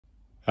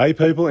Hey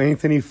people,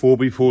 Anthony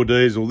 4x4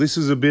 Diesel. This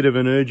is a bit of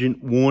an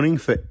urgent warning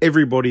for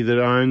everybody that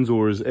owns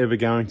or is ever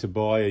going to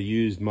buy a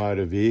used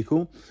motor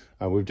vehicle.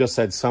 We've just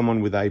had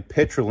someone with a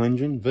petrol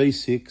engine,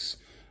 V6,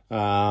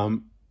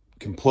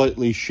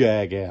 completely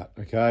shag out,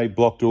 okay?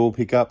 Blocked oil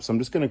pickups. I'm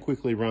just going to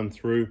quickly run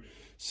through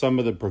some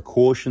of the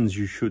precautions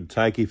you should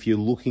take if you're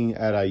looking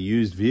at a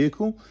used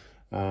vehicle.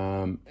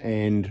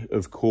 And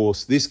of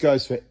course, this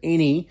goes for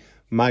any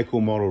make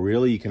or model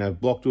really. You can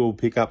have blocked oil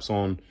pickups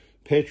on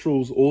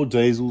petrols or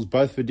diesels,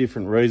 both for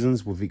different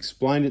reasons. We've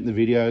explained it in the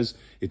videos.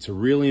 It's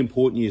really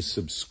important you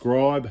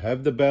subscribe,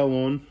 have the bell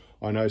on.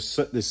 I know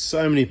there's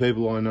so many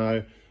people I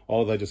know,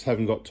 oh, they just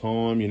haven't got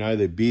time, you know,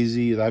 they're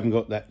busy, they haven't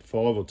got that 5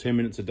 or 10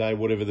 minutes a day,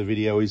 whatever the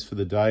video is for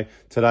the day.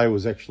 Today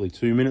was actually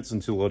 2 minutes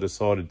until I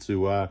decided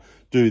to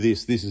do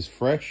this. This is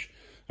fresh.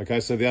 Okay,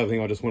 so the other thing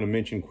I just want to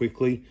mention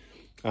quickly,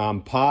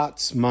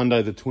 parts,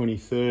 Monday the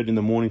 23rd in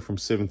the morning from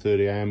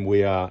 7:30 a.m.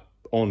 we are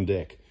on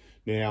deck.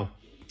 Now,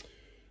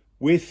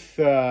 with,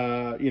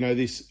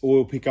 this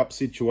oil pickup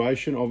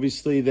situation,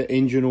 obviously the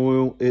engine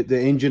oil, it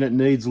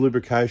needs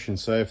lubrication.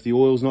 So if the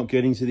oil's not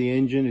getting to the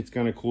engine, it's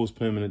going to cause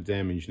permanent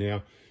damage.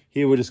 Now,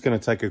 here we're just going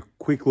to take a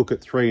quick look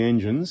at 3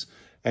 engines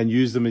and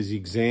use them as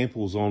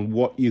examples on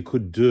what you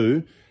could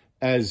do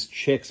as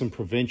checks and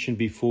prevention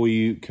before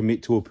you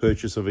commit to a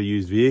purchase of a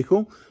used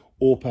vehicle,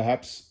 or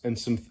perhaps,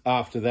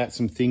 after that,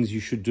 some things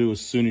you should do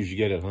as soon as you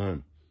get it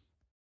home.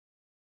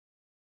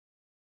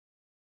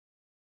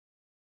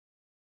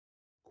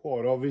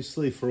 Quite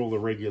obviously, for all the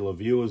regular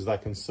viewers, they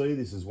can see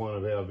this is one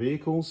of our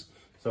vehicles,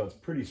 so it's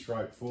pretty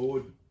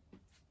straightforward.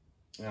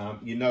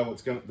 You know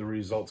what's the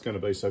result's going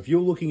to be. So if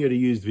you're looking at a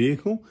used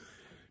vehicle,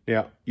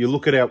 now you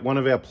look at one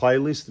of our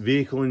playlists,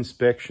 vehicle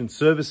inspection,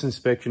 service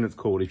inspection it's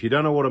called. If you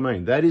don't know what I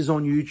mean, that is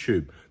on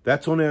YouTube.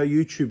 That's on our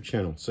YouTube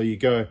channel. So you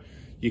go to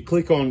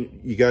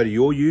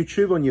your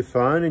YouTube on your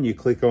phone and you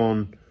click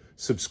on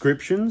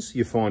subscriptions.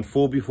 You find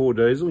 4x4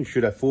 Diesel. You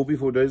should have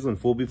 4x4 Diesel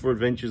and 4x4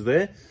 Adventures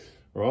there.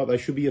 Right, they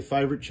should be your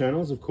favorite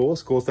channels, of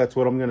course. Of course, that's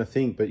what I'm going to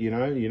think, but you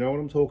know what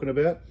I'm talking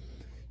about.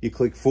 You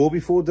click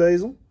 4x4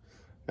 Diesel,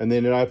 and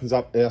then it opens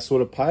up our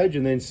sort of page,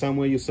 and then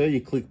somewhere you see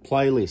you click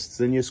playlists.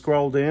 Then you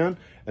scroll down,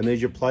 and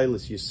there's your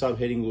playlist, your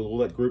subheading with all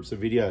that groups of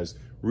videos.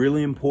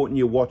 Really important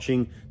you're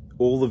watching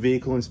all the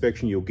vehicle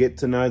inspection. You'll get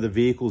to know the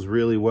vehicles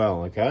really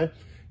well, okay?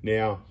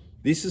 Now,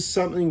 this is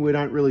something we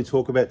don't really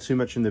talk about too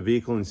much in the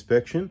vehicle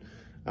inspection.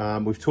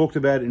 We've talked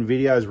about it in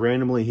videos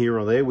randomly here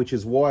or there, which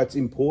is why it's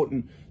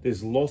important.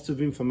 There's lots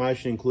of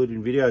information included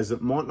in videos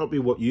that might not be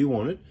what you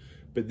wanted,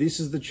 but this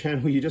is the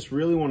channel you just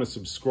really want to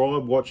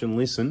subscribe, watch and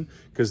listen,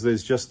 because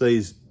there's just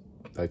these,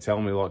 they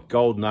tell me, like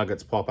gold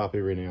nuggets pop up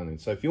every now and then.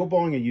 So if you're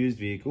buying a used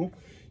vehicle,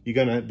 you're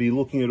going to be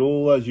looking at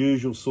all those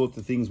usual sorts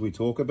of things we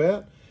talk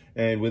about.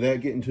 And without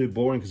getting too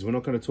boring, because we're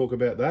not going to talk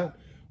about that,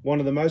 one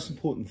of the most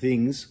important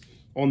things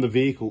on the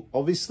vehicle,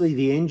 obviously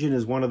the engine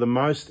is one of the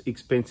most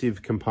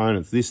expensive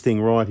components, this thing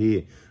right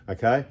here,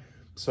 okay?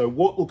 So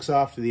what looks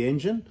after the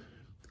engine?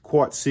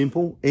 Quite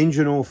simple.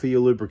 Engine oil for your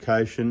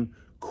lubrication,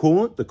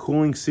 coolant, the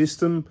cooling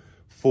system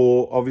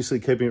for obviously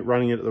keeping it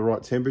running at the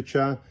right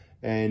temperature,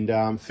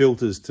 and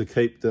filters to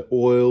keep the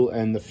oil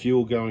and the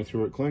fuel going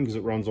through it clean, because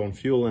it runs on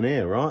fuel and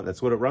air, right?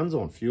 That's what it runs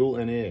on, fuel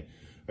and air.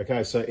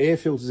 Okay, so air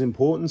filter is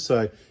important,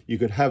 so you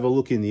could have a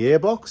look in the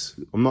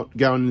airbox. I'm not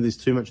going into this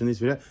too much in this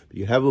video, but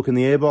you have a look in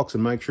the airbox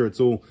and make sure it's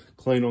all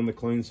clean on the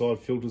clean side,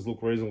 filters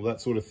look reasonable,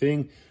 that sort of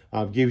thing.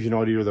 Gives you an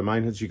idea of the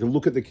maintenance. You can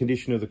look at the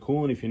condition of the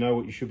coolant if you know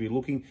what you should be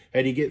looking.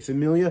 How do you get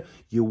familiar?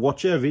 You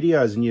watch our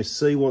videos and you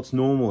see what's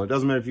normal. It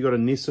doesn't matter if you've got a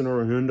Nissan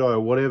or a Hyundai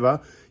or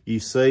whatever. You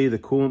see the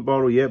coolant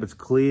bottle, yep, it's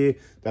clear.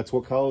 That's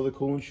what color the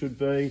coolant should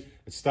be.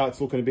 It starts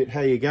looking a bit,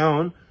 how you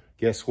going?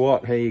 Guess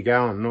what? How you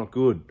going? Not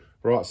good.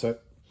 Right, so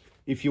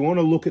if you want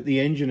to look at the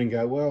engine and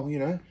go, well, you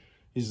know,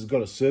 this has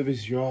got a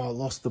service, I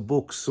lost the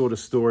books sort of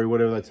story,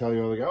 whatever they tell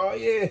you. They go, oh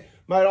yeah,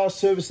 mate, I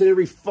service it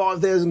every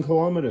 5,000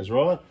 kilometers,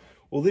 right?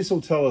 Well, this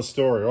will tell a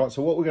story, right?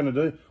 So what we're going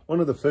to do, one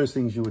of the first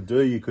things you would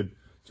do, you could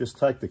just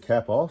take the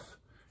cap off.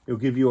 It'll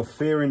give you a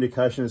fair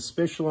indication,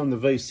 especially on the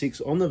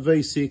V6. On the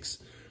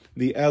V6,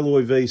 the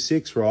alloy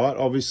V6, right?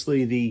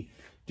 Obviously,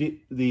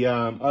 the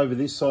over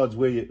this side's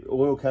where your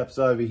oil cap's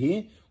over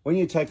here. When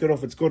you take it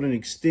off, it's got an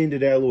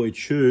extended alloy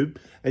tube,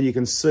 and you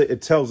can see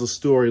it tells a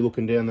story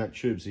looking down that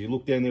tube. So you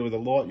look down there with a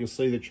light, you'll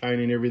see the chain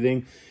and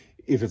everything.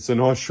 If it's a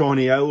nice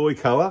shiny alloy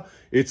color,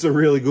 it's a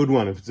really good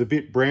one. If it's a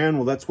bit brown,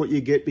 well, that's what you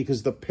get,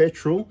 because the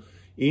petrol,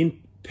 in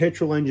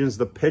petrol engines,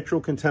 the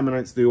petrol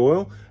contaminates the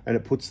oil and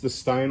it puts the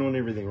stain on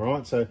everything,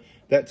 right? So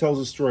that tells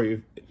a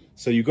story.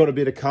 So you've got a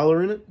bit of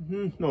color in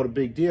it, not a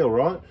big deal,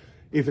 right?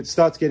 If it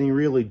starts getting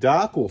really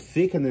dark or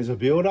thick and there's a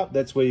build-up,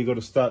 that's where you've got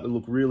to start to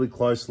look really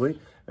closely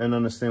and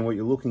understand what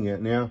you're looking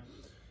at. Now,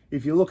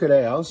 if you look at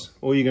ours,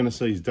 all you're going to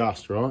see is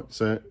dust, right?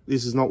 So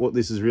this is not what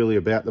this is really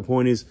about. The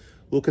point is,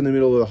 look in the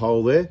middle of the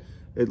hole there.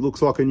 It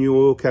looks like a new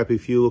oil cap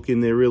if you look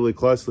in there really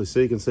closely, so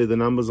you can see the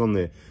numbers on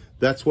there.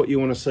 That's what you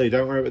want to see.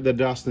 Don't worry about the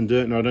dust and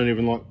dirt. And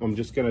I'm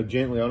just going to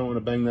gently, I don't want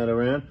to bang that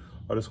around.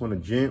 I just want to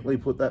gently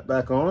put that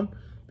back on,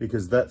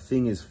 because that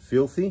thing is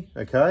filthy,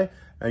 okay?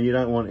 and you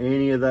don't want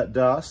any of that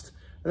dust.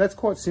 And that's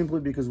quite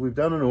simply because we've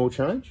done an oil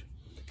change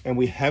and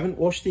we haven't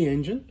washed the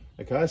engine.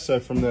 Okay, so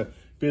from the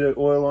bit of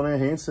oil on our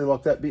hands, so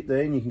like that bit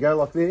there, and you can go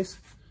like this,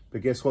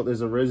 but guess what?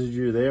 There's a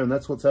residue there, and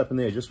that's what's happened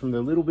there. Just from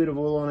the little bit of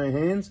oil on our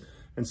hands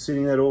and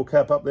sitting that oil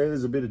cap up there,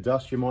 there's a bit of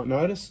dust you might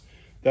notice.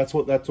 That's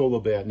what that's all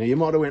about. Now, you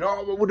might have went,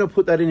 oh, I wouldn't have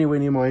put that anywhere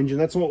near my engine.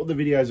 That's not what the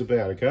video's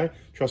about, okay?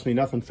 Trust me,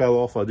 nothing fell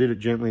off. I did it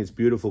gently. It's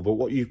beautiful. But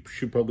what you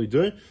should probably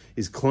do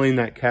is clean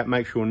that cap,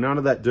 make sure none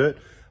of that dirt.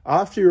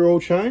 After your oil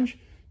change,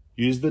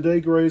 use the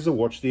degreaser,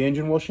 watch the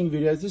engine washing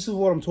videos. This is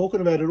what I'm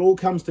talking about. It all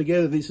comes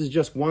together. This is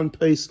just one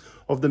piece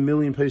of the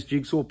million-piece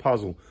jigsaw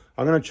puzzle.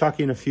 I'm going to chuck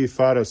in a few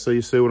photos so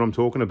you see what I'm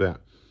talking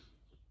about.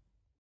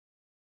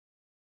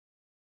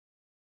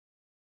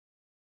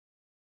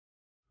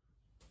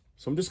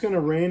 So I'm just going to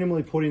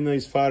randomly put in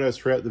these photos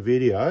throughout the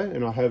video,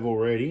 and I have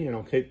already, and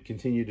I'll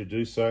continue to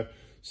do so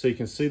you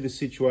can see the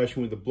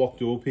situation with the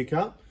blocked oil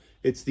pickup.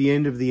 It's the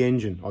end of the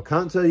engine. I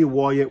can't tell you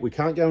why yet. We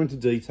can't go into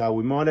detail.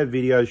 We might have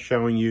videos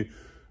showing you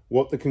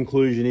what the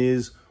conclusion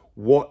is,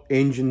 what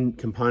engine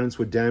components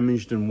were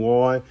damaged and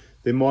why.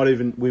 We might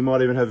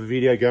even have a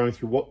video going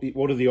through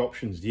what are the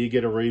options. Do you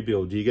get a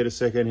rebuild? Do you get a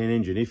second-hand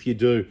engine? If you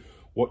do,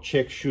 what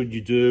checks should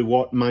you do?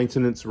 What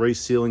maintenance,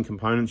 resealing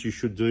components you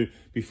should do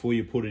before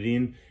you put it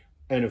in?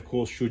 And of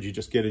course, should you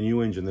just get a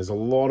new engine? There's a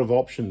lot of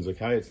options,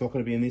 okay? It's not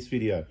going to be in this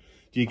video.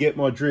 Do you get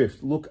my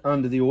drift? Look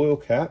under the oil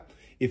cap.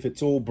 If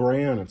it's all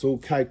brown, it's all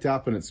caked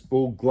up and it's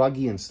all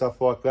gluggy and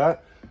stuff like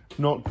that,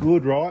 not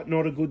good, right?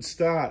 Not a good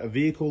start. A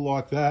vehicle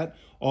like that,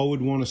 I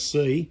would want to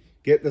see,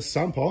 get the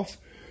sump off.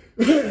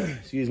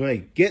 Excuse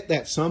me. Get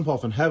that sump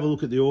off and have a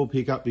look at the oil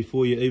pickup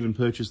before you even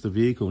purchase the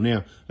vehicle.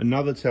 Now,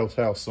 another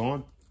telltale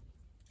sign.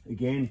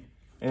 Again,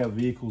 our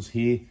vehicle's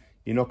here.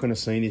 You're not going to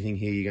see anything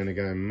here. You're going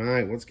to go,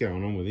 mate, what's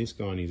going on with this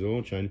guy and his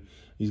oil change?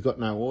 He's got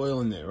no oil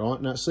in there,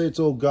 right? Now, see, it's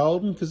all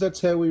golden because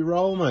that's how we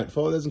roll, mate.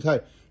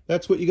 5,000K.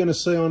 That's what you're going to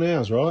see on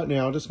ours, right?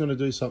 Now, I'm just going to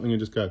do something and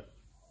just go,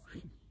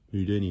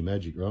 Houdini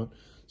magic, right?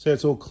 See,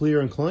 it's all clear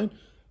and clean.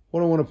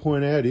 What I want to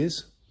point out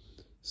is,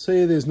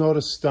 see, there's not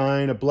a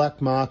stain, a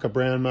black mark, a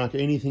brown mark,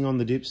 anything on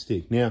the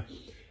dipstick. Now,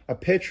 a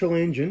petrol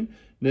engine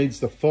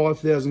needs the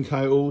 5,000K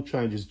oil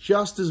changes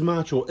just as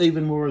much or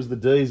even more as the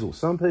diesel.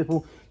 Some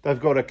people, they've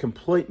got a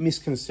complete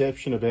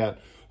misconception about,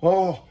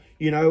 oh,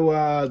 you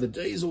know, the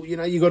diesel, you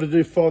know, you got to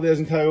do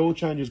 5,000K oil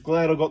changes.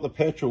 Glad I got the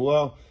petrol.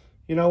 Well,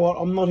 you know what?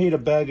 I'm not here to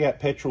bag out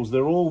petrols.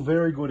 They're all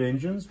very good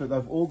engines, but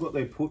they've all got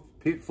their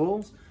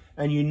pitfalls,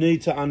 and you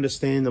need to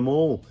understand them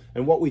all.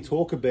 And what we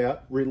talk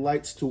about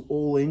relates to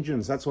all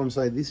engines. That's why I'm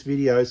saying this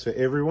video is for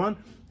everyone,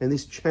 and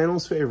this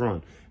channel's for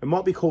everyone. It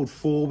might be called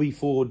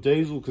 4x4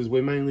 diesel because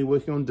we're mainly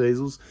working on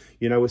diesels.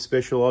 You know, we're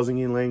specialising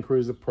in Land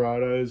Cruiser,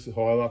 Prados,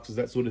 Hiluxes,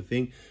 that sort of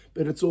thing,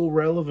 but it's all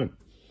relevant.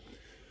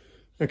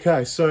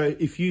 Okay, so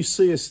if you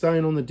see a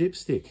stain on the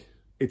dipstick,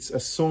 it's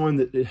a sign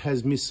that it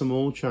has missed some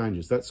oil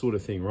changes, that sort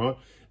of thing, right?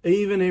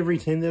 Even every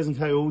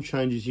 10,000K oil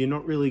changes, you're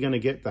not really going to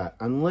get that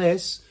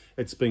unless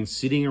it's been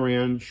sitting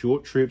around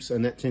short trips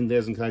and that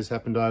 10,000K's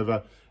happened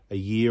over a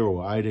year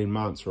or 18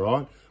 months,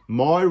 right?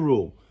 My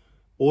rule,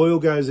 oil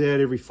goes out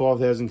every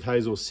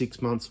 5,000Ks or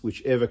 6 months,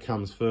 whichever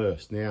comes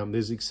first. Now,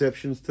 there's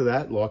exceptions to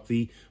that, like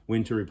the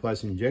winter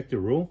replace injector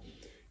rule.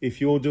 If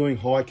you're doing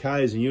high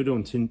Ks and you're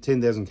doing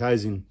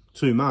 10,000Ks in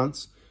 2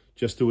 months,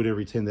 just do it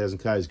every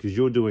 10,000Ks because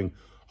you're doing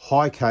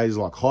high Ks,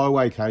 like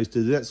highway Ks,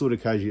 to that sort of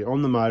Ks. You're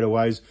on the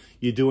motorways,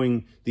 you're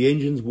doing the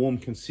engine's warm,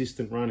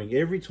 consistent running.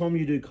 Every time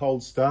you do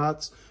cold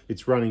starts,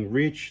 it's running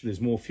rich,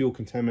 there's more fuel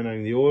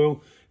contaminating the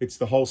oil. It's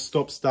the whole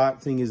stop-start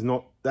thing is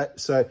not that.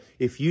 So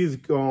if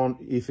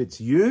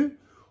it's you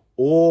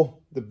or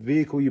the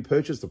vehicle you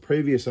purchased, the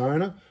previous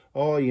owner,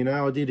 oh, you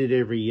know, I did it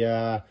every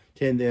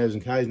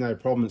 10,000 Ks, no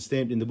problem, it's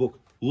stamped in the book.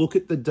 Look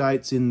at the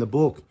dates in the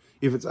book.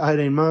 If it's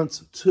 18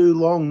 months, too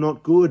long,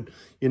 not good.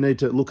 You need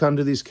to look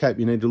under this cap.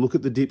 You need to look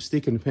at the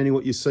dipstick, and depending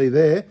what you see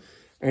there,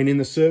 and in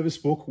the service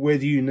book,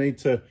 whether you need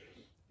to,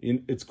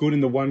 it's good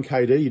in the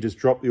 1KD, you just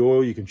drop the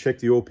oil, you can check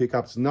the oil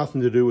pickups.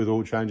 Nothing to do with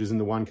oil changes in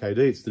the 1KD.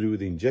 It's to do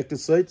with the injector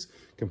seats.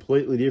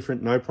 Completely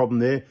different, no problem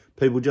there.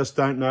 People just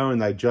don't know, and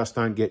they just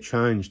don't get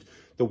changed.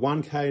 The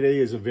 1KD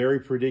is a very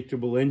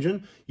predictable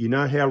engine. You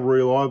know how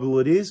reliable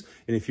it is,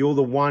 and if you're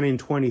the 1 in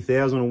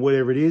 20,000 or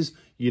whatever it is,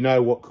 you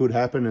know what could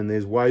happen, and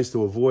there's ways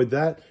to avoid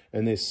that,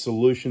 and there's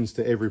solutions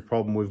to every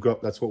problem we've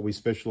got. That's what we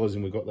specialise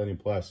in. We've got that in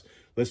place.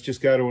 Let's just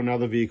go to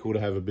another vehicle to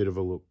have a bit of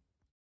a look.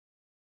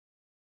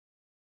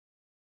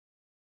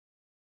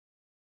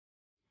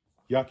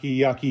 Yucky,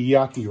 yucky,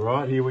 yucky,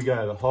 right? Here we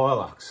go, the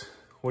Hilux.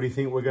 What do you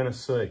think we're going to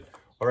see?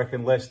 I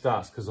reckon less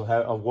dust because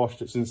I've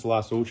washed it since the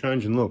last oil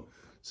change, and look,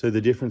 see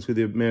the difference with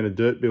the amount of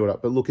dirt build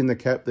up. But look in the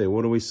cap there,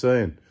 what are we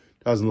seeing?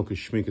 Doesn't look as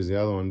schmick as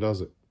the other one, does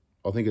it?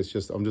 I think it's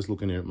just, I'm just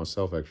looking at it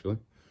myself actually.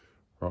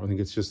 Right, I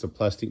think it's just a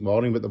plastic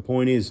molding, but the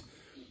point is,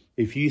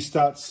 if you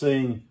start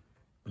seeing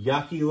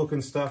yucky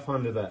looking stuff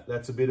under that,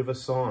 that's a bit of a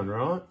sign,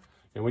 right?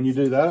 And when you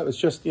do that, it's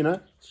just, you know,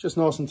 it's just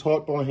nice and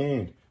tight by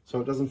hand, so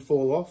it doesn't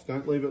fall off.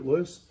 Don't leave it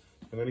loose.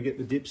 I'm going to get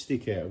the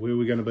dipstick out. Where are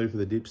we going to be for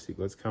the dipstick?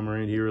 Let's come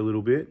around here a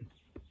little bit.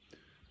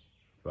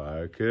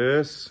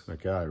 Focus.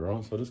 Okay,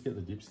 right. So I'll just get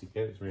the dipstick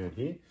out. It's around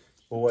here.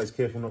 Always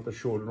careful not to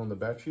short it on the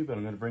battery, but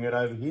I'm going to bring it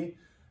over here.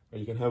 And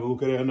you can have a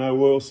look at our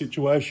no oil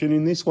situation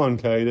in this one,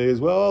 KD,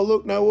 as well. Oh,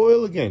 look, no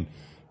oil again.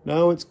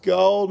 No, it's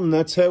golden.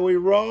 That's how we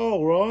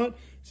roll, right?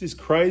 Is this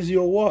crazy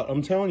or what?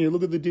 I'm telling you,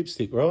 look at the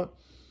dipstick, right?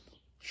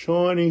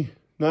 Shiny,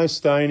 no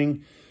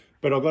staining.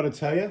 But I've got to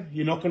tell you,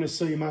 you're not going to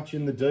see much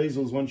in the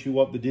diesels once you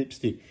wipe the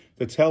dipstick.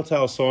 The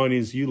telltale sign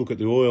is you look at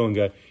the oil and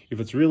go, if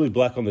it's really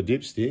black on the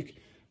dipstick,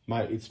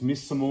 mate, it's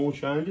missed some oil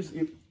changes.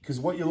 Because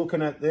what you're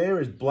looking at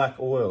there is black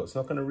oil. It's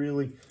not going to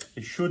really,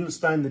 it shouldn't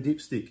stain the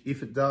dipstick.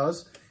 If it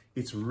does,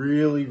 it's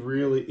really,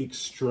 really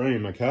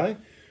extreme, okay?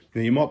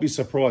 Now, you might be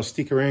surprised.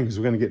 Stick around because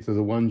we're going to get to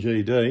the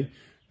 1GD.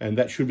 And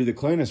that should be the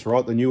cleanest,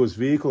 right? The newest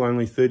vehicle,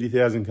 only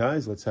 30,000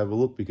 Ks. Let's have a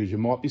look because you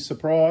might be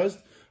surprised.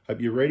 Hope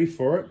you're ready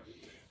for it.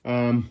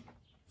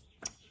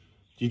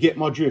 You get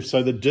my drift.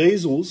 So the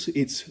diesels,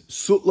 it's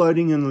soot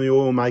loading in the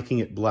oil, making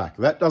it black.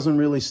 That doesn't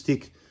really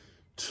stick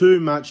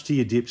too much to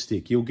your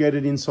dipstick. You'll get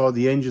it inside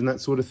the engine,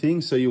 that sort of thing.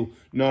 So you'll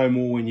know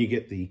more when you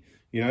get the,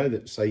 you know,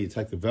 that say you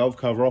take the valve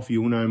cover off,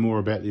 you'll know more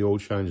about the oil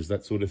changes,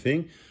 that sort of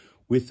thing.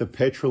 With the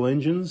petrol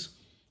engines,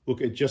 look,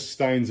 it just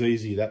stains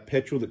easy. That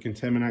petrol that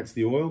contaminates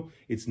the oil,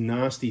 it's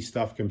nasty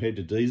stuff compared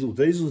to diesel.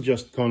 Diesel's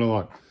just kind of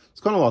like,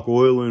 it's kind of like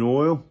oil in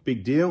oil,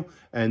 big deal.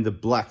 And the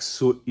black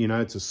soot, you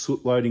know, it's a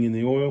soot loading in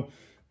the oil.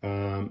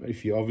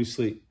 If you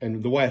obviously,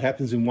 and the way it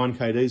happens in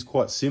 1KD is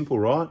quite simple,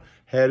 right?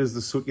 How does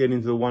the soot get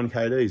into the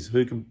 1KDs?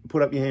 Who can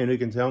put up your hand? Who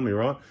can tell me,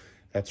 right?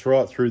 That's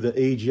right, through the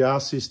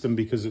EGR system,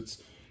 because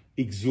it's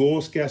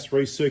exhaust gas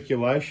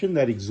recirculation.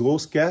 That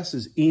exhaust gas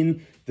is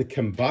in the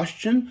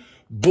combustion.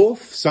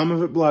 Boof, some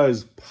of it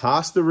blows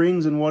past the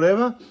rings and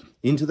whatever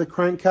into the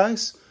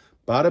crankcase.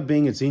 Bada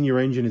bing, it's in your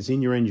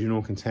engine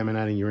oil,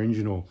 contaminating your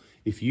engine oil.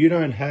 If you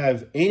don't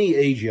have any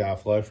EGR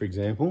flow, for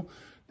example,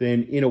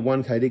 then in a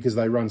 1KD, because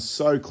they run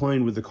so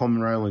clean with the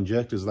common rail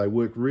injectors, they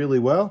work really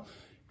well,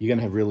 you're going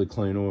to have really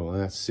clean oil, and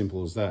that's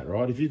simple as that,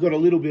 right? If you've got a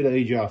little bit of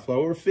EGR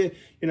flow or a fair,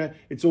 you know,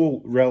 it's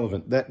all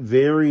relevant. That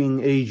varying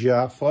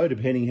EGR flow,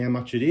 depending how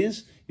much it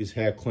is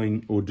how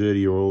clean or dirty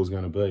your oil is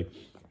going to be.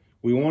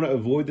 We want to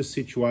avoid the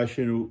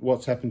situation of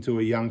what's happened to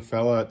a young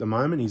fellow at the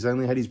moment. He's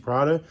only had his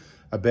Prado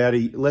about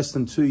less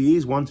than 2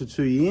 years, 1 to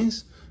 2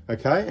 years,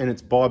 okay? And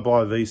it's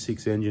bye-bye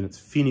V6 engine. It's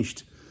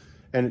finished.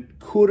 And it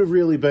could have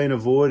really been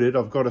avoided,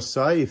 I've got to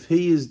say,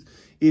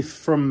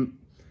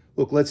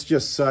 look, let's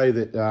just say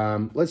that,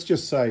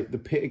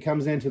 it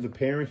comes down to the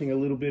parenting a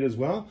little bit as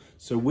well.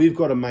 So we've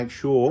got to make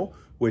sure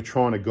we're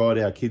trying to guide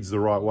our kids the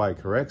right way,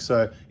 correct?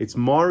 So it's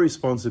my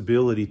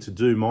responsibility to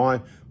do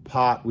my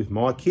part with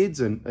my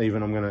kids, and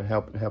even I'm going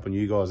to helping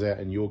you guys out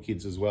and your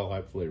kids as well,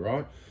 hopefully,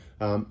 right?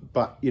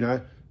 But, you know,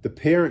 the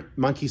parent,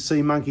 monkey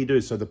see, monkey do.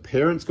 So the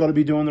parent's got to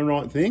be doing the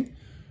right thing.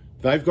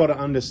 They've got to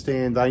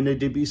understand they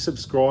need to be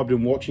subscribed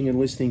and watching and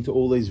listening to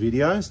all these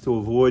videos to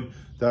avoid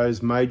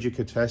those major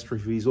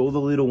catastrophes, all the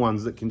little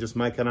ones that can just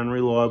make it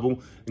unreliable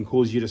and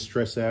cause you to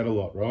stress out a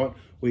lot, right?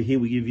 We're here,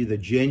 we give you the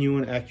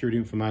genuine, accurate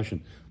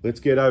information. Let's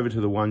get over to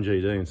the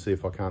 1GD and see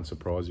if I can't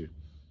surprise you.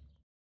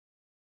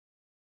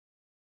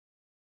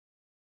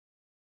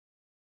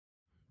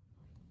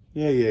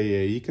 Yeah,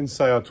 you can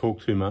say I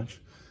talk too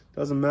much.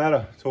 Doesn't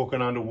matter,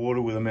 talking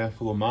underwater with a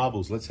mouthful of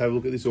marbles. Let's have a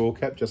look at this oil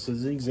cap just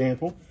as an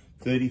example.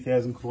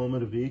 30,000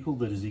 kilometre vehicle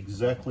that is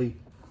exactly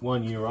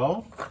 1 year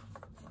old.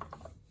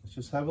 Let's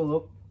just have a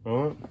look.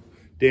 All right.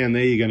 Down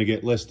there, you're going to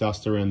get less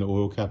dust around the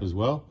oil cap as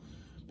well.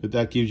 But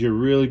that gives you a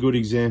really good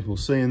example.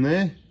 See in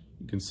there?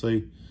 You can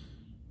see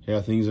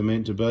how things are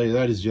meant to be.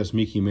 That is just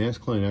Mickey Mouse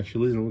clean,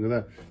 actually, isn't it? Look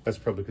at that. That's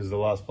probably because the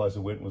last place I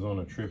went was on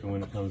a trip, and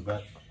when it comes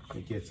back,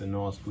 it gets a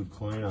nice, good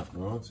clean up.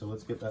 Right, so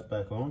let's get that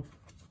back on.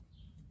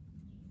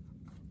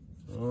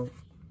 All right.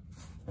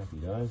 Happy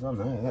days. I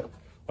know that.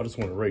 I just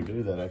want to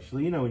redo that,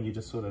 actually. You know, when you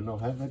just sort of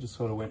not have that, just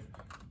sort of went,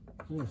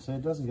 yeah, so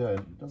it doesn't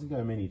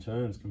go many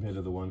turns compared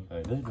to the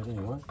 1KD, but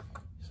anyway.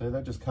 So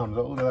that just comes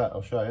up, look at that,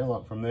 I'll show you,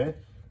 like from there,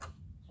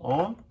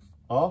 on,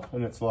 off,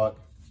 and it's like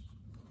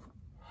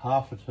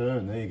half a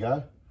turn, there you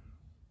go.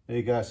 There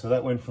you go, so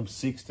that went from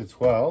 6 to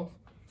 12,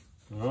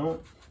 all right.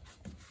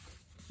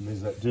 And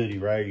there's that dirty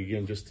rag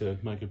again, just to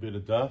make a bit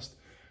of dust.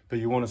 But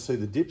you want to see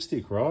the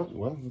dipstick, right?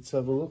 Well, let's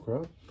have a look,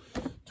 right?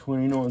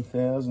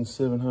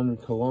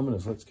 29,700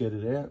 kilometers. Let's get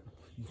it out.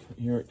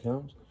 Here it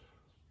comes.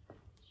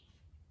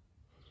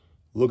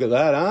 Look at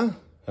that, huh?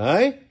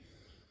 Hey?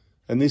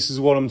 And this is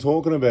what I'm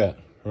talking about,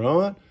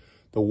 right?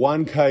 The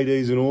 1KD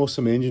is an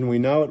awesome engine. We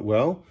know it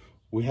well.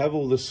 We have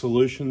all the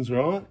solutions,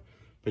 right?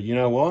 But you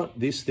know what?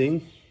 This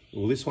thing,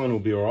 well, this one will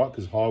be all right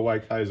because highway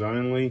Ks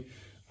only.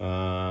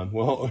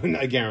 Well,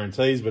 no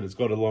guarantees, but it's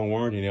got a long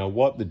warranty. Now,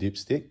 wipe the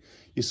dipstick.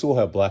 You saw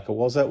how black it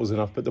was. That was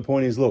enough. But the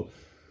point is, look,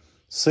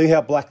 see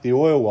how black the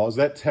oil was.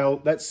 That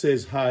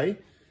says, hey,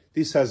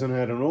 this hasn't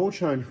had an oil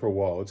change for a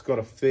while. It's got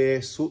a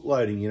fair soot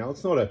loading. You know,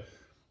 it's not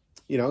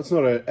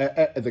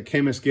the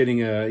chemist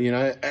getting a, you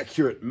know,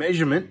 accurate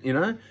measurement, you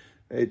know.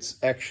 It's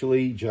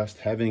actually just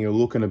having a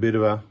look and a bit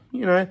of a,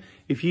 you know,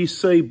 if you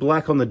see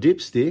black on the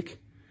dipstick,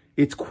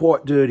 it's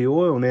quite dirty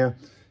oil. Now,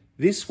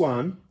 This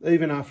one,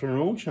 even after an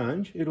oil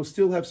change, it'll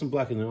still have some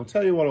black in it. I'll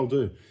tell you what I'll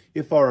do.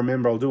 If I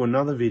remember, I'll do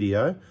another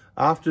video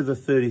after the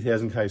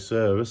 30,000K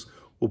service.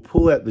 We'll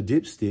pull out the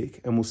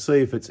dipstick and we'll see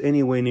if it's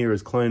anywhere near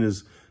as clean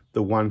as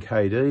the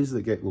 1KDs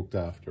that get looked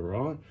after,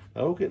 right?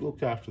 They'll get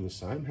looked after the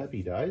same,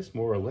 happy days,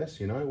 more or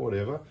less, you know,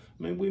 whatever.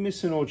 I mean, we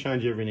miss an oil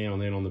change every now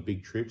and then on the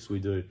big trips. We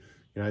do,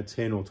 you know,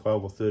 10 or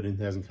 12 or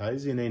 13,000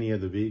 Ks in any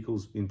of the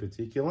vehicles in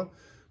particular.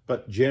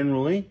 But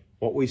generally,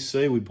 what we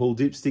see, we pull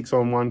dipsticks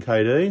on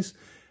 1KDs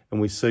and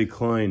we see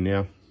clean.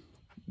 Now,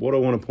 what I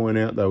want to point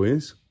out though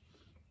is,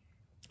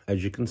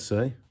 as you can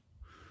see,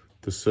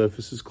 the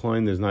surface is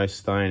clean, there's no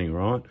staining,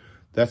 right?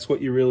 That's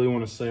what you really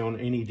want to see on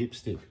any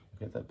dipstick.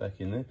 Get that back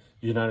in there.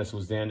 You notice it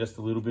was down just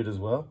a little bit as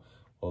well.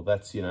 Well,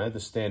 that's, you know,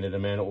 the standard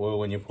amount of oil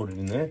when you put it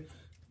in there.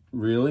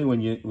 Really, when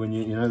you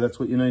know, that's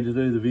what you need to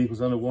do. The vehicle's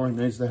under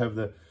warranty, needs to have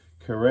the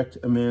correct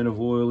amount of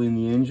oil in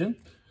the engine.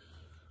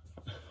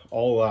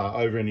 I'll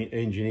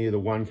over-engineer the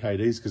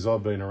 1KDs because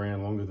I've been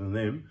around longer than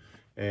them.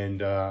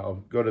 And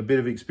I've got a bit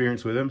of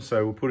experience with them,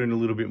 so we'll put in a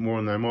little bit more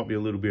and they might be a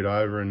little bit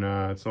over, and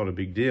it's not a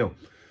big deal.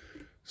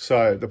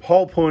 So the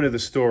whole point of the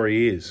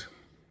story is,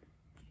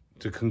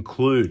 to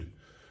conclude,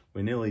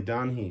 we're nearly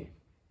done here,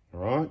 all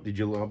right?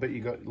 I bet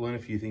you learn a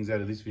few things out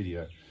of this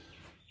video.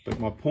 But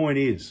my point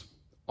is,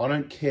 I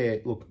don't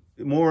care. Look,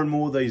 more and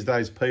more these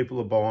days, people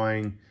are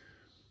buying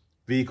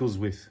vehicles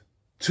with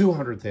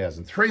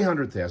 200,000,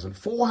 300,000,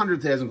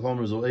 400,000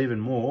 kilometers or even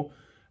more,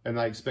 and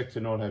they expect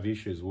to not have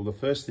issues. Well, the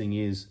first thing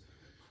is,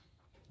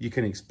 you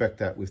can expect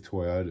that with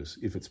Toyotas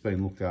if it's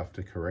been looked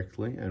after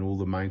correctly and all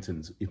the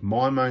maintenance. If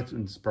my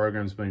maintenance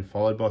program's been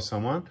followed by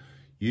someone,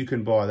 you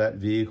can buy that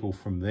vehicle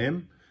from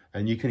them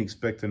and you can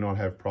expect to not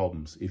have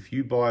problems. If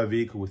you buy a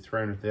vehicle with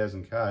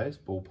 300,000 Ks,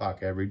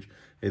 ballpark average,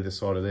 either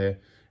side of there,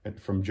 and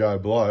from Joe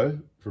Blow,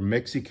 from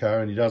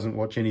Mexico, and he doesn't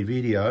watch any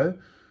video,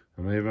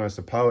 I mean, even though it's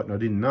a poet and I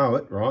didn't know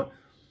it, right?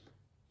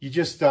 You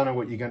just don't know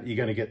what you're going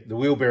to get. The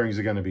wheel bearings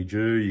are going to be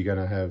due. You're going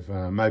to have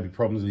maybe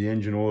problems with the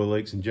engine oil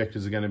leaks.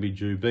 Injectors are going to be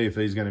due.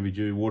 BFE is going to be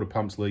due. Water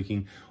pumps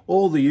leaking.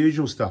 All the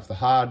usual stuff. The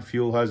hard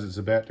fuel hose that's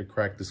about to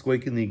crack. The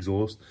squeak in the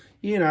exhaust.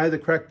 You know, the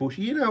cracked bush.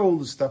 You know all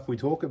the stuff we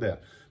talk about.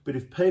 But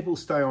if people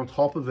stay on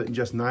top of it and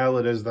just nail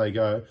it as they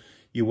go,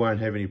 you won't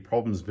have any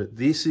problems. But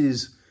this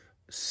is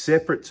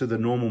separate to the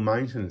normal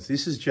maintenance.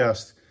 This is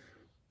just,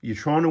 you're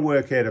trying to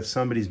work out if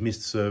somebody's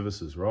missed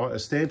services, right? A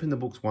stamp in the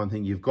book's one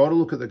thing. You've got to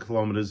look at the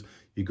kilometres.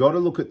 You've got to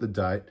look at the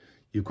date.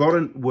 You've got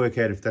to work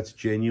out if that's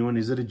genuine.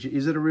 Is it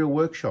a real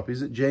workshop?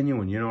 Is it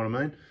genuine? You know what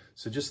I mean?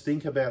 So just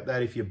think about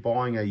that if you're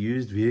buying a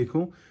used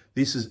vehicle.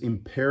 This is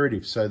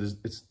imperative. So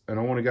and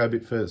I want to go a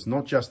bit further. It's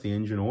not just the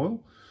engine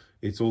oil.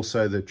 It's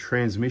also the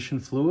transmission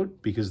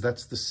fluid, because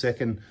that's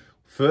the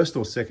first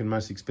or second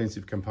most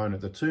expensive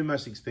component. The two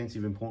most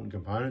expensive important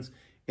components,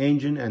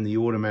 engine and the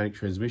automatic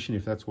transmission,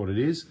 if that's what it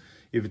is.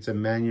 If it's a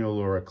manual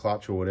or a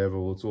clutch or whatever,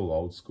 well, it's all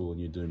old school and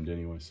you're doomed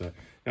anyway. So,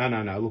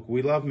 no. Look,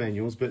 we love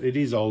manuals, but it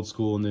is old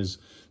school, and there's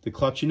the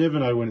clutch. You never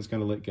know when it's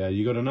going to let go.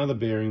 You got another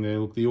bearing there.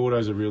 Look, the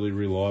autos are really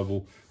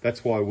reliable.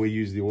 That's why we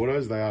use the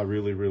autos. They are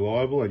really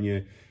reliable, and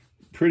you're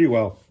pretty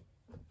well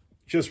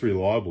just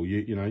reliable.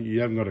 You know,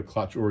 you haven't got a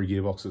clutch or a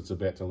gearbox that's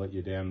about to let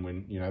you down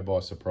when, you know, by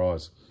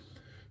surprise.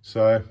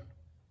 So,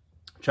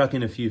 chuck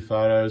in a few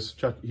photos,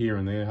 chuck here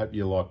and there. Hope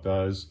you like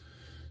those.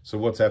 So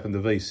what's happened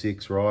to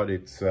V6, right?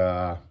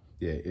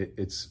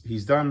 It's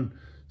he's done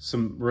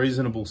some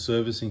reasonable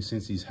servicing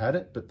since he's had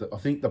it, but I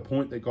think the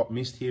point that got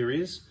missed here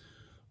is,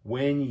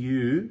 when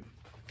you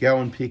go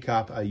and pick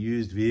up a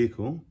used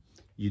vehicle,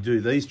 you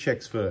do these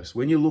checks first.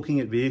 When you're looking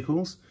at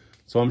vehicles,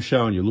 so I'm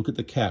showing you, look at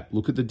the cap,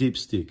 look at the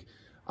dipstick,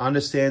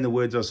 understand the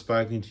words I've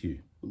spoken to you,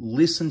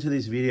 listen to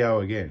this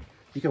video again.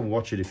 You can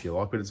watch it if you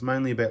like, but it's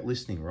mainly about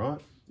listening, right?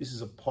 This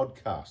is a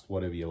podcast,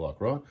 whatever you like,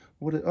 right?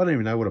 I don't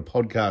even know what a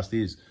podcast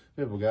is.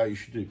 People go, you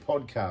should do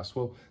podcasts.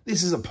 Well,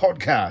 this is a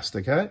podcast,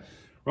 okay?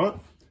 Right?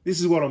 This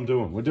is what I'm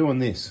doing. We're doing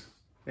this.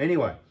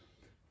 Anyway,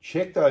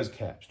 check those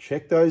caps,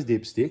 check those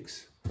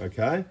dipsticks,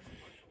 okay?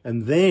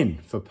 And then,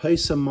 for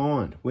peace of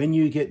mind, when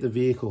you get the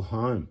vehicle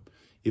home,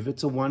 if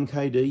it's a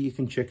 1KD, you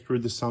can check through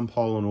the sump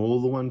hole on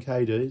all the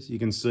 1KDs. You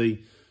can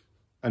see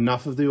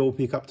enough of the oil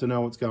pickup to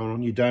know what's going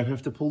on. You don't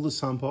have to pull the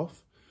sump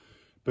off.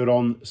 But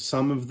on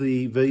some of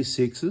the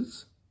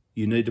V6s,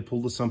 you need to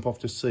pull the sump off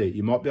to see it.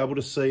 You might be able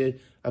to see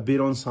a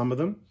bit on some of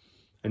them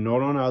and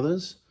not on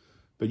others,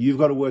 but you've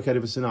got to work out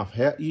if it's enough.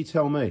 You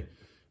tell me,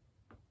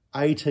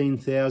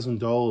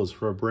 $18,000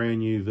 for a brand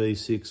new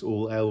V6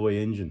 all alloy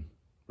engine,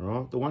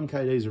 right? The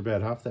 1KDs are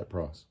about half that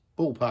price.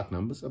 Ballpark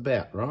numbers,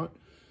 about, right?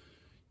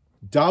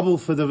 Double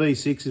for the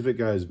V6 if it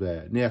goes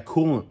bad. Now,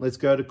 coolant, let's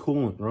go to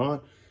coolant, right?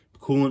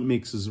 Coolant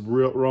mixes,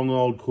 wrong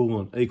old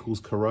coolant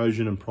equals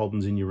corrosion and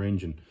problems in your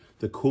engine.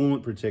 The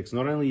coolant protects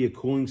not only your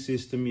cooling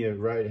system,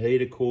 your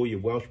heater core, your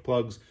Welsh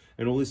plugs,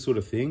 and all this sort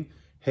of thing,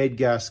 head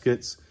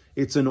gaskets.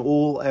 It's an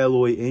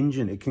all-alloy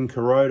engine. It can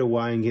corrode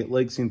away and get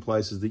leaks in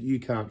places that you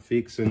can't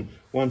fix. And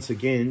once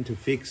again, to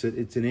fix it,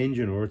 it's an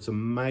engine or it's a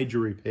major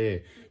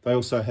repair. They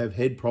also have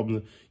head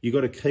problems. You've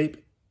got to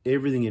keep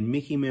everything in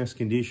Mickey Mouse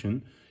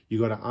condition. You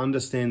got to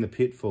understand the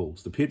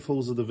pitfalls. The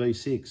pitfalls of the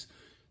V6.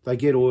 They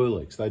get oil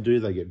leaks. They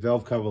get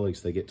valve cover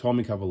leaks. They get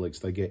timing cover leaks.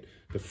 They get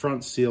the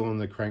front seal on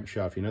the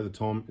crankshaft. You know,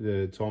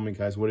 the timing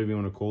case, whatever you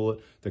want to call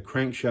it. The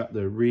crankshaft,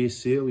 the rear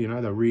seal, you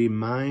know, the rear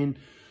main,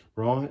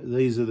 right?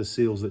 These are the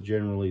seals that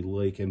generally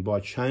leak. And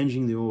by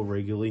changing the oil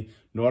regularly,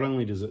 not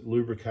only does it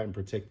lubricate and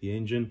protect the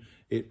engine,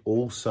 it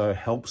also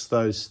helps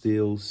those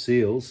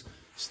seals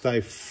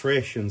stay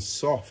fresh and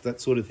soft, that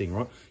sort of thing,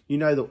 right? You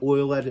know, the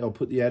oil additive, I'll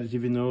put the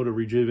additive in the oil to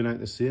rejuvenate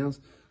the seals.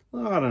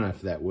 Well, I don't know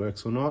if that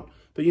works or not,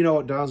 but you know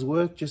what does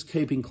work? Just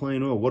keeping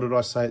clean oil. What did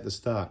I say at the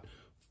start?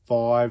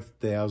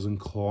 5,000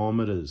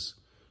 kilometers.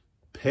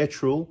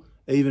 Petrol,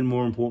 even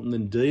more important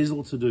than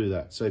diesel to do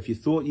that. So if you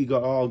thought you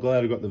got, oh,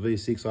 glad I got the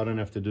V6, I don't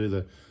have to do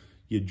the,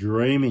 you're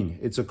dreaming.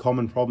 It's a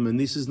common problem, and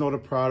this is not a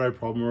Prado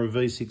problem or a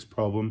V6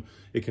 problem.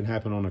 It can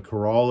happen on a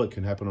Corolla, it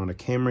can happen on a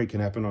Camry, it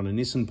can happen on a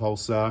Nissan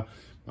Pulsar.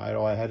 Mate,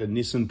 I had a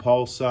Nissan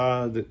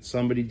Pulsar that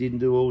somebody didn't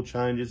do oil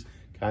changes,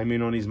 came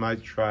in on his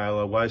mate's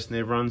trailer, wasting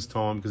everyone's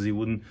time because he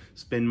wouldn't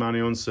spend money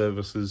on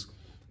services,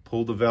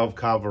 pulled the valve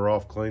cover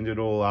off, cleaned it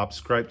all up,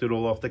 scraped it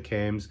all off the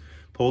cams,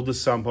 pulled the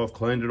sump off,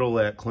 cleaned it all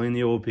out, cleaned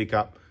the oil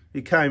pickup.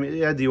 He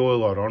had the oil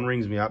light on,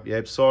 rings me up,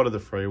 yep, side of the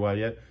freeway,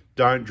 yep,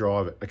 don't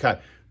drive it. Okay,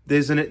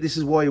 this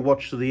is why you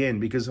watch to the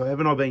end, because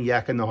haven't I been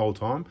yakking the whole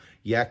time?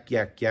 Yak,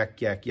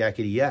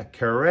 yakety yak.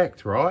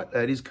 Correct, right?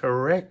 That is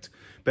correct.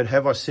 But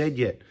have I said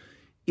yet?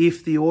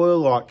 If the oil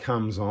light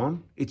comes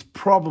on, it's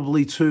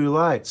probably too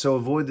late, so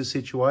avoid the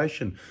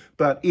situation.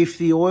 But if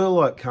the oil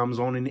light comes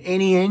on in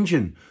any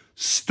engine,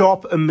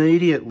 stop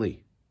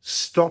immediately.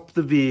 Stop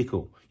the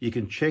vehicle. You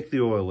can check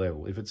the oil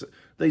level. If it's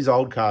these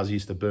old cars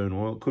used to burn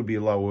oil, it could be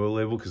a low oil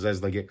level because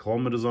as they get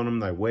kilometres on them,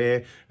 they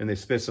wear, and they're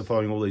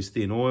specifying all these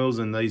thin oils.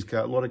 And these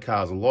a lot of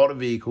cars, a lot of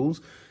vehicles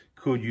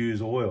could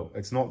use oil.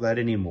 It's not that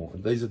anymore.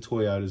 These are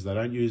Toyotas. They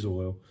don't use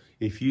oil.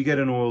 If you get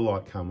an oil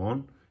light come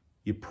on,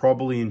 you're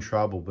probably in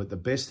trouble. But the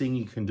best thing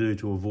you can do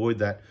to avoid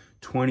that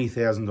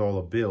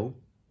 $20,000 bill,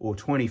 or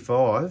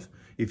 25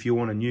 if you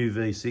want a new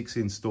V6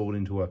 installed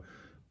into a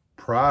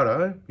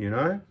Prado, you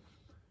know,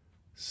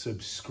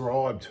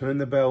 subscribe, turn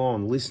the bell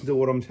on, listen to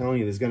what I'm telling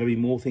you. There's going to be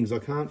more things. I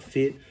can't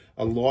fit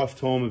a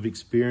lifetime of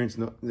experience.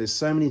 There's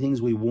so many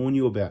things we warn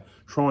you about,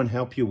 try and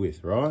help you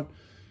with, right?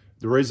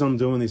 The reason I'm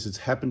doing this, it's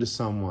happened to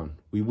someone.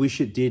 We wish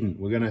it didn't.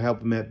 We're going to help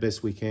them out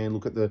best we can.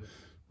 Look at the,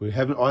 I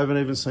haven't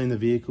even seen the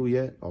vehicle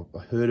yet.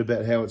 I've heard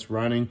about how it's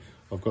running.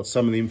 I've got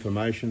some of the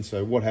information.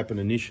 So what happened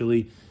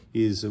initially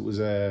is it was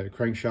a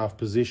crankshaft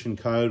position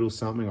code or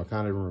something. I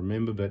can't even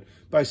remember, but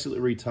basically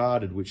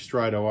retarded, which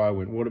straight away I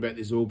went, what about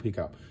this oil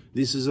pickup?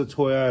 This is a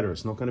Toyota.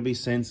 It's not going to be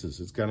sensors.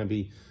 It's going to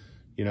be,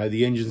 you know,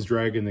 the engine's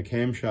dragging the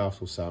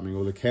camshaft or something,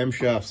 or the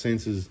camshaft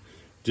sensor's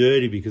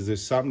dirty because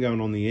there's something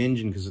going on in the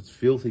engine because it's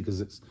filthy, because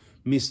it's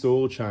missed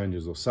oil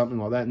changes or something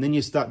like that. And then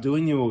you start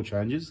doing your oil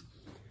changes.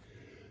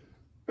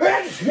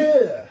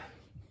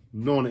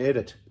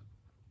 Non-edit.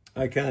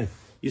 Okay.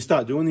 You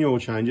start doing the oil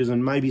changes,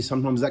 and maybe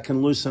sometimes that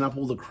can loosen up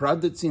all the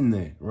crud that's in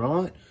there,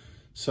 right?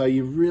 So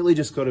you really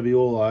just got to be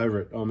all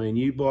over it. I mean,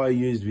 you buy a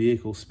used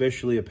vehicle,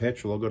 especially a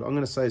petrol. I'm going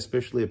to say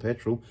especially a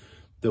petrol.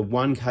 The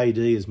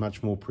 1KD is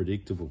much more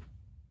predictable.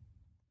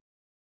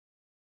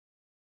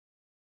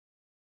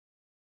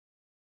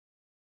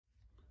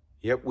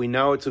 Yep, we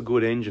know it's a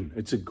good engine.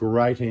 It's a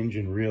great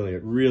engine, really.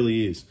 It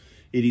really is.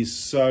 It is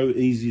so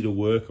easy to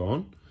work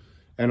on.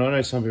 And I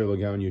know some people are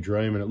going, your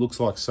dream, and it looks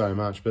like so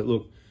much. But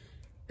look,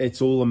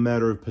 it's all a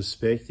matter of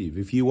perspective.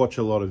 If you watch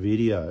a lot of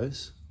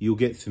videos, you'll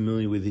get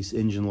familiar with this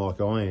engine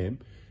like I am.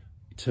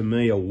 To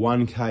me, a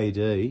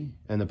 1KD,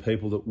 and the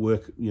people that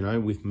work, you know,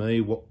 with me,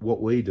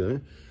 what we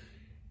do,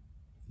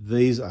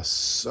 these are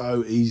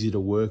so easy to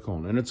work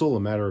on. And it's all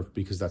a matter of,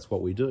 because that's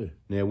what we do.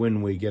 Now,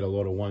 when we get a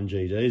lot of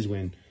 1GDs,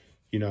 when,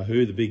 you know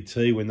who, the big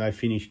T, when they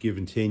finish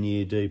giving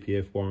 10-year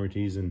DPF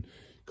warranties and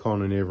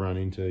conning everyone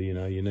into, you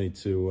know, you need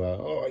to,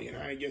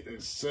 get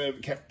the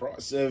cap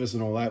price service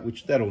and all that,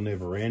 which that'll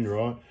never end,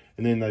 right?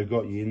 And then they've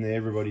got you in there,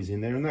 everybody's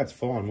in there, and that's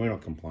fine. We're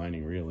not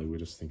complaining, really. We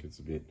just think it's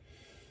a bit,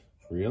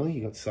 really?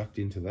 You got sucked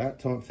into that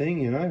type thing,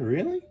 you know?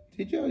 Really?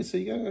 Did you? So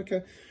you go,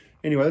 okay.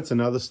 Anyway, that's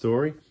another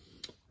story.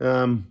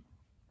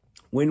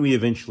 When we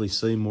eventually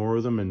see more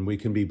of them and we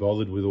can be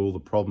bothered with all the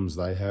problems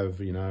they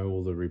have, you know,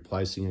 all the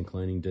replacing and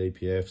cleaning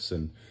DPFs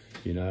and,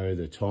 you know,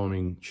 the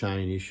timing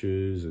chain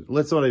issues.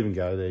 Let's not even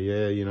go there,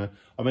 yeah, you know.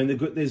 I mean,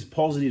 there's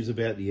positives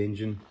about the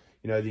engine.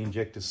 You know, the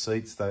injector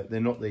seats, they're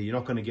not there. You're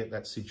not going to get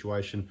that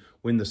situation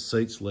when the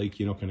seats leak.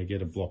 You're not going to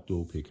get a blocked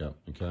door pickup,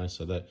 okay?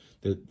 So that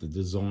the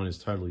design is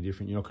totally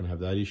different. You're not going to have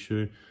that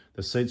issue.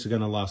 The seats are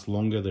going to last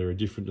longer. They're a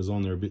different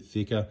design. They're a bit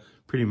thicker,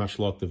 pretty much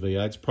like the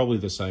V8s. Probably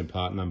the same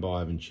part number. I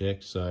haven't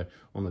checked. So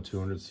on the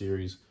 200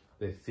 series,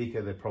 they're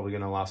thicker. They're probably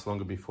going to last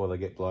longer before they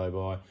get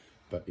blow-by.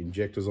 But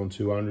injectors on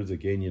 200s,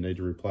 again, you need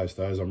to replace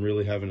those. I'm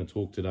really having a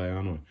talk today,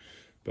 aren't I?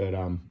 But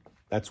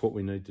that's what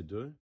we need to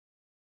do.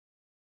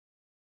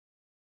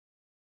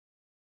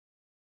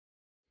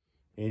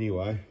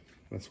 Anyway,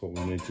 that's what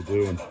we need to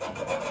do. And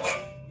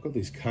I've got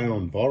this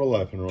Kaon bottle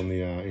opener on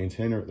the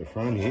antenna at the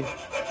front here.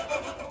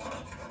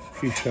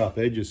 few sharp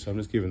edges, so I'm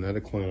just giving that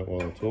a clean up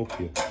while I talk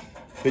to you.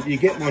 But you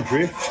get my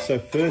drift. So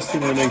first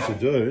thing I need to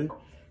do,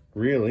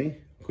 really,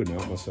 I couldn't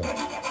help myself.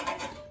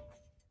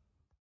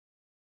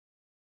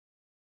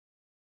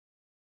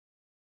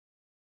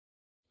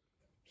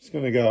 Just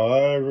going to go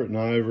over it and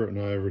over it and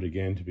over it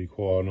again, to be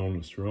quite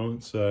honest,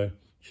 right? So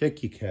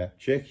check your cap,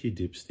 check your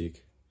dipstick,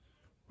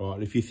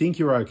 right? If you think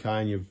you're okay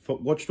and you've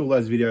watched all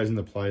those videos in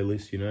the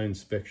playlist, you know,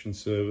 inspection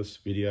service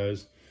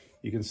videos,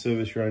 you can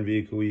service your own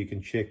vehicle, you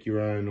can check your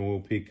own oil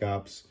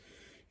pickups.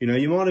 You know,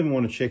 you might even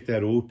want to check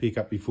that oil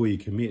pickup before you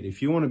commit.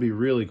 If you want to be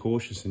really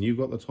cautious and you've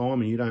got the time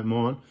and you don't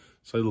mind,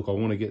 say, look, I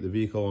want to get the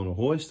vehicle on a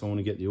hoist, I want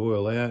to get the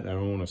oil out, and I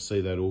want to see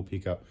that oil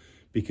pickup,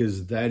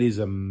 because that is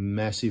a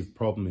massive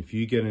problem. If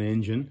you get an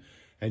engine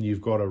and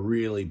you've got a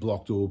really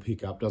blocked oil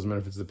pickup, doesn't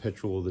matter if it's the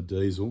petrol or the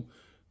diesel,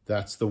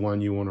 that's the one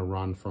you want to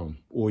run from,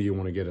 or you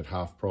want to get at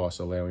half price,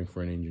 allowing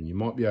for an engine. You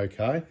might be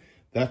okay.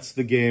 That's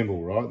the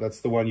gamble, right? That's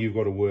the one you've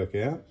got to work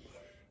out.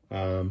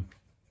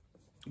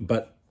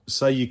 But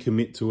say you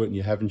commit to it and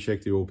you haven't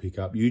checked the oil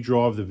pickup, you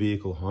drive the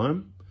vehicle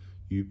home,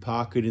 you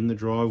park it in the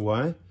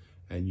driveway,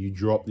 and you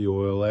drop the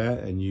oil out,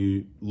 and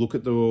you look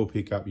at the oil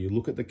pickup, you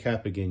look at the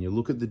cap again, you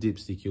look at the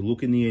dipstick, you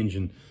look in the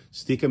engine,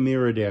 stick a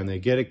mirror down there,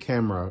 get a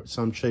camera,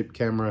 some cheap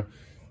camera,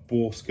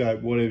 bore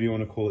scope, whatever you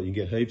want to call it. You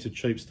get heaps of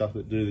cheap stuff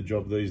that do the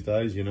job these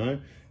days, you know.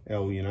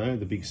 You know,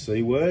 the big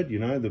C word, you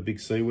know, the big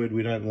C word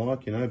we don't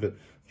like, you know, but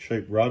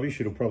cheap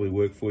rubbish. It'll probably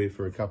work for you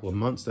for a couple of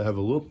months to have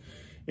a look.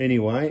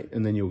 Anyway,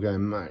 and then you'll go,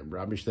 mate,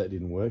 rubbish, that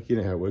didn't work. You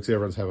know how it works.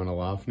 Everyone's having a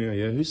laugh now.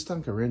 Yeah, who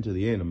stunk around to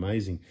the end?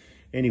 Amazing.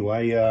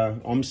 Anyway,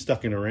 I'm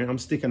sticking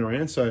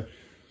around. So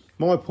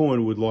my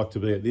point would like to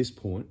be at this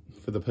point,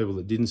 for the people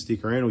that didn't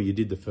stick around or you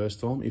did the first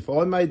time, if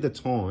I made the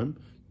time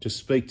to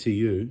speak to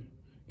you,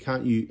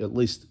 can't you at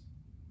least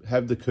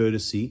have the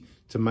courtesy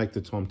to make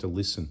the time to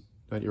listen?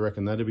 Don't you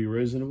reckon that'd be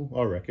reasonable?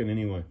 I reckon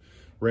anyway.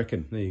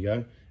 Reckon, there you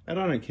go. And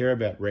I don't care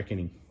about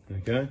reckoning,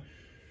 okay?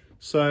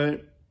 So,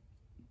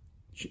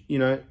 you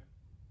know,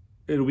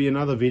 it'll be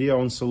another video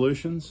on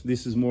solutions.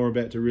 This is more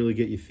about to really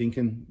get you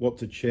thinking what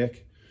to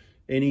check.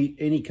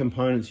 Any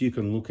components you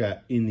can look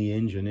at in the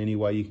engine, any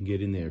way you can get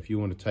in there. If you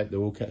want to take the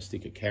oil cap,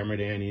 stick a camera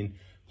down in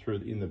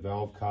the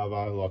valve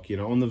cover, like, you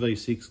know, on the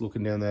V6,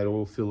 looking down that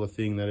oil filler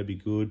thing, that'd be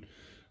good.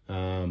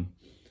 Having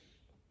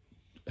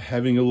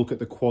a look at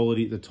the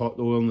quality, the type of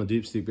oil on the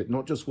dipstick, but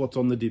not just what's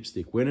on the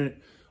dipstick.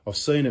 I've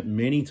seen it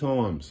many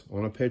times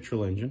on a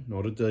petrol engine,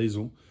 not a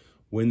diesel,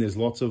 when there's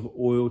lots of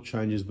oil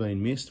changes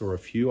being missed, or a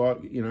few,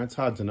 you know, it's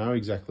hard to know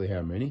exactly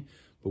how many,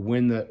 but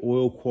when the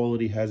oil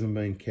quality hasn't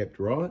been kept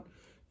right,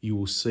 you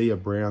will see a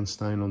brown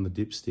stain on the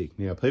dipstick.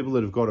 Now, people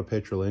that have got a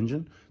petrol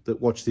engine that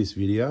watch this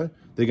video,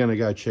 they're going to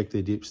go check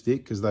their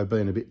dipstick because they've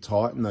been a bit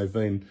tight and they've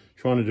been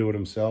trying to do it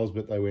themselves,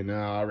 but they went, no,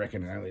 I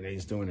reckon it only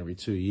needs doing every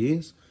 2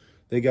 years.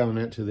 They're going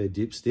out to their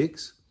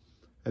dipsticks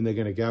and they're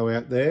going to go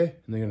out there and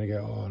they're going to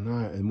go, oh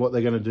no. And what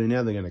they're going to do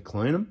now, they're going to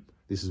clean them.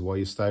 This is why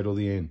you stay till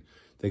the end.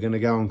 They're going to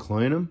go and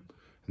clean them.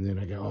 And then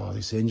they go, oh,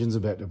 this engine's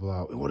about to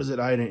blow up. What is it,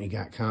 18? You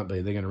can't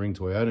be. They're going to ring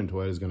Toyota, and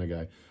Toyota's going to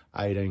go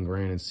 18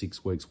 grand and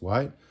 6 weeks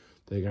wait.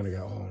 They're going to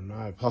go, oh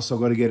no, plus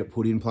I've got to get it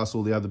put in, plus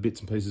all the other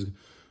bits and pieces,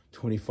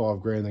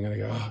 25 grand. They're going to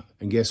go, oh.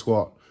 And guess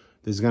what?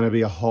 There's going to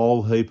be a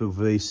whole heap of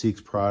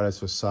V6 Prados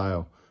for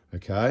sale,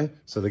 okay?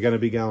 So they're going to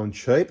be going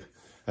cheap.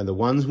 And the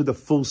ones with the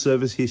full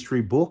service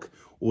history book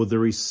or the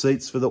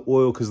receipts for the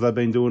oil because they've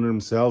been doing it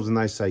themselves and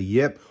they say,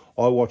 yep,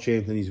 I watch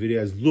Anthony's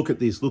videos, look at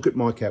this, look at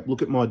my cap,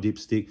 look at my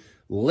dipstick,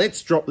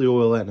 let's drop the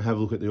oil out and have a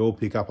look at the oil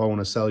pickup, I want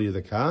to sell you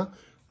the car.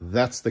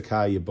 That's the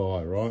car you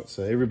buy, right?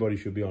 So everybody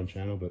should be on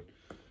channel, but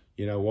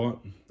you know what?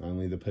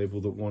 Only the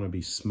people that want to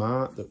be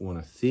smart, that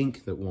want to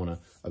think, that want to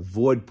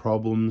avoid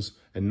problems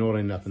and not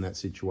end up in that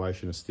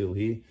situation are still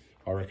here.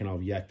 I reckon I've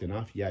yacked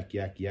enough. Yak,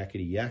 yak,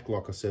 yakety yak,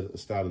 like I said at the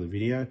start of the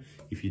video.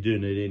 If you do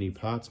need any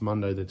parts,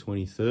 Monday the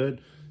 23rd,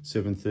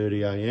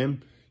 7:30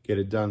 a.m. Get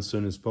it done as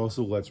soon as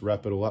possible. Let's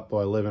wrap it all up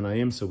by 11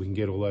 a.m. so we can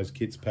get all those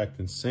kits packed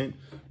and sent.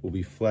 We'll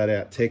be flat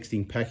out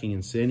texting, packing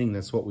and sending.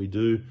 That's what we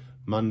do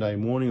Monday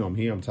morning. I'm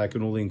here. I'm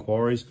taking all the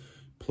inquiries.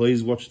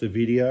 Please watch the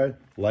video.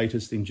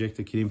 Latest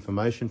injector kit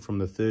information from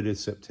the 30th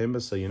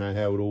September so you know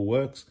how it all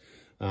works.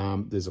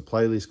 There's a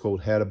playlist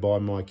called How to Buy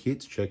My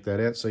Kits. Check that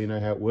out so you know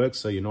how it works,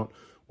 so you're not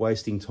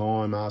wasting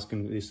time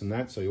asking this and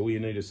that. So all you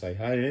need to say,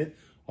 hey, Ed,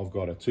 I've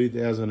got a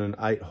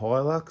 2008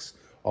 Hilux.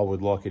 I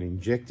would like an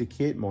injector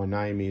kit. My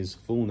name is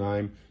full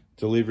name,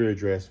 delivery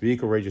address,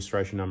 vehicle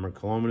registration number and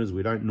kilometres.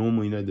 We don't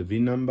normally need the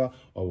VIN number.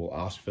 I will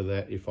ask for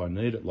that if I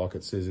need it, like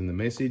it says in the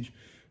message.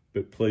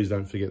 But please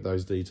don't forget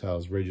those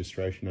details,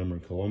 registration number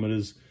and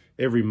kilometres.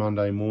 Every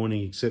Monday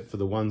morning, except for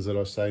the ones that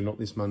I say not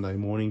this Monday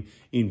morning,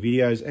 in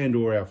videos and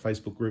or our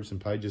Facebook groups and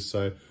pages.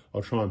 So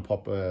I'll try and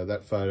pop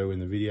that photo in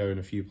the video in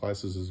a few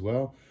places as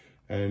well.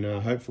 And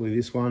hopefully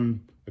this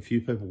one, a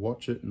few people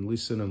watch it and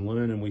listen and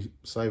learn, and we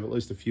save at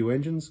least a few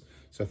engines.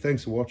 So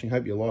thanks for watching.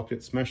 Hope you liked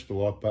it. Smash the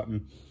like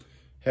button.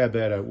 How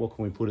about what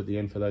can we put at the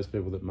end for those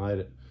people that made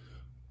it?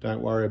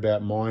 Don't worry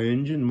about my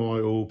engine. My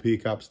oil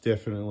pickup's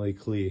definitely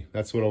clear.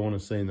 That's what I want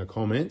to see in the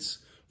comments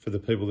for the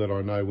people that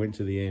I know went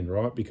to the end,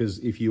 right? Because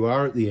if you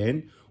are at the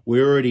end,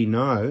 we already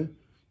know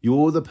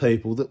you're the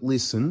people that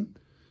listen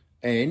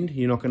and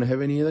you're not going to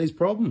have any of these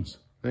problems.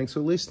 Thanks for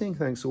listening.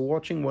 Thanks for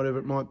watching, whatever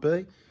it might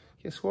be.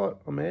 Guess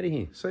what? I'm out of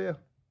here. See ya.